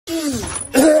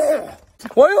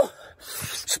Well,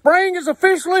 spring is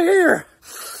officially here.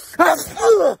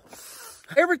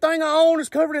 Everything I own is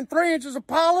covered in 3 inches of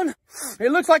pollen.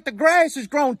 It looks like the grass has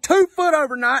grown 2 foot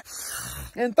overnight.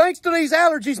 And thanks to these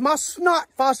allergies, my snot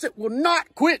faucet will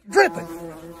not quit dripping.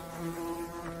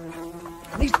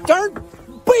 These darn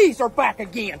bees are back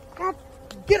again.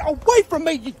 Get away from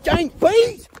me, you dang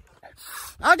bees!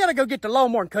 I gotta go get the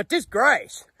lawnmower and cut this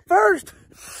grass. First,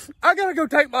 I gotta go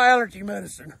take my allergy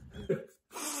medicine.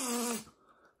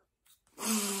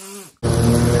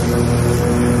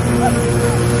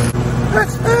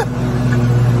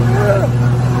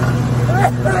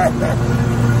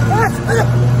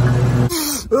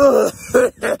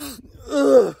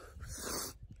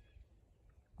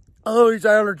 Oh, these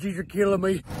allergies are killing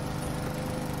me.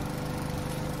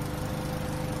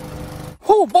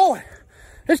 Oh boy,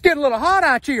 it's getting a little hot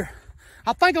out here.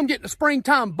 I think I'm getting the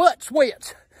springtime butt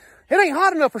sweats. It ain't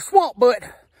hot enough for swamp butt.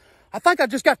 I think I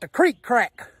just got the creek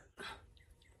crack.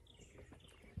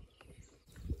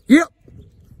 Yep,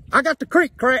 I got the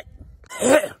creek crack.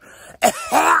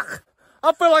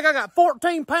 I feel like I got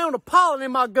 14 pounds of pollen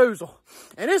in my goozle.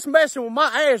 And it's messing with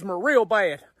my asthma real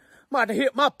bad. Might have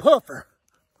hit my puffer.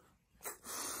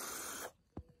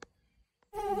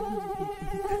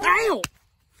 Ow!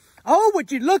 Oh,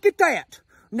 would you look at that?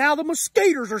 Now the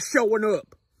mosquitoes are showing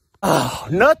up. Oh,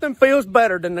 nothing feels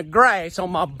better than the grass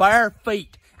on my bare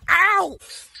feet. Ow!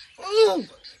 Ooh!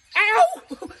 Ow!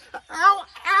 Ow!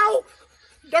 Ow!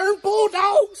 Darn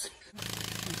bulldogs!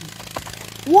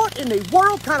 What in the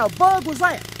world kind of bug was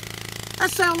that? That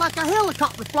sounded like a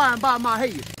helicopter flying by my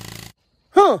head.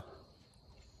 Huh.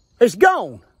 It's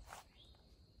gone.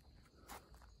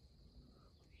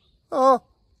 Oh,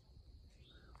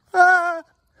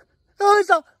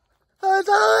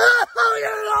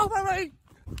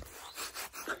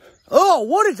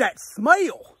 what is that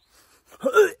smell?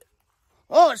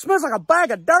 Oh, it smells like a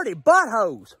bag of dirty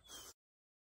buttholes.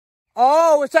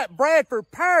 Oh, it's that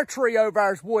Bradford pear tree over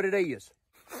there is what it is.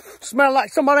 Smell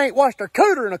like somebody ain't washed their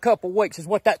cooter in a couple weeks is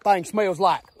what that thing smells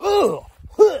like. Ugh.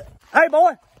 Hey,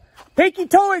 boy, pick your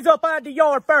toys up out of the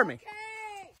yard for me.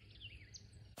 Okay.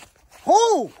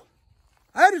 Oh,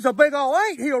 that is a big old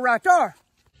anthill right there.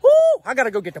 Woo, I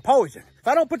gotta go get the poison. If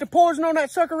I don't put the poison on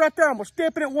that sucker right there, I'm gonna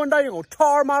step in it one day and gonna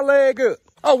tar my leg up.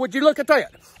 Oh, would you look at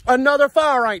that? Another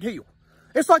fire ant hill.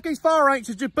 It's like these fire ants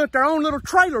has just put their own little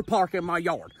trailer park in my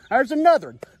yard. There's another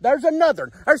one. There's another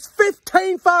one. There's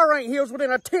 15 fire ant hills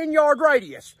within a 10-yard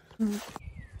radius.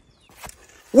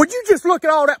 Would you just look at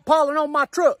all that pollen on my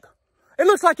truck? It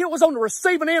looks like it was on the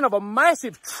receiving end of a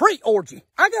massive tree orgy.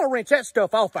 I gotta wrench that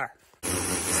stuff off there.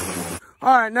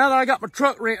 All right, now that I got my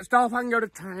truck wrenched off, I can go to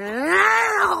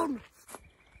town.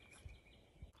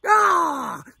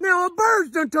 Ah, now a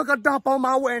bird's done took a dump on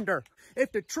my window.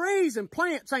 If the trees and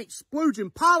plants ain't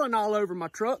splooging pollen all over my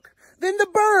truck, then the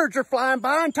birds are flying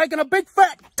by and taking a big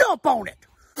fat dump on it.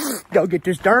 Go get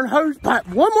this darn hose pipe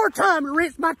one more time and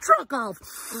rinse my truck off.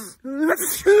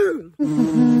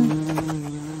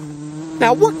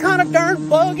 Now, what kind of darn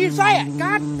bug is that?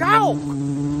 God dog!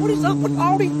 What is up with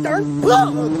all these darn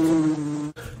bugs?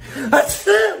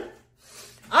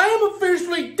 I am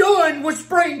officially done with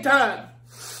springtime.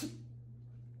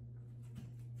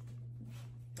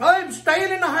 I am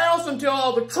staying in the house until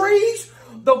all the trees,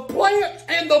 the plants,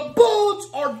 and the bugs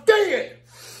are dead.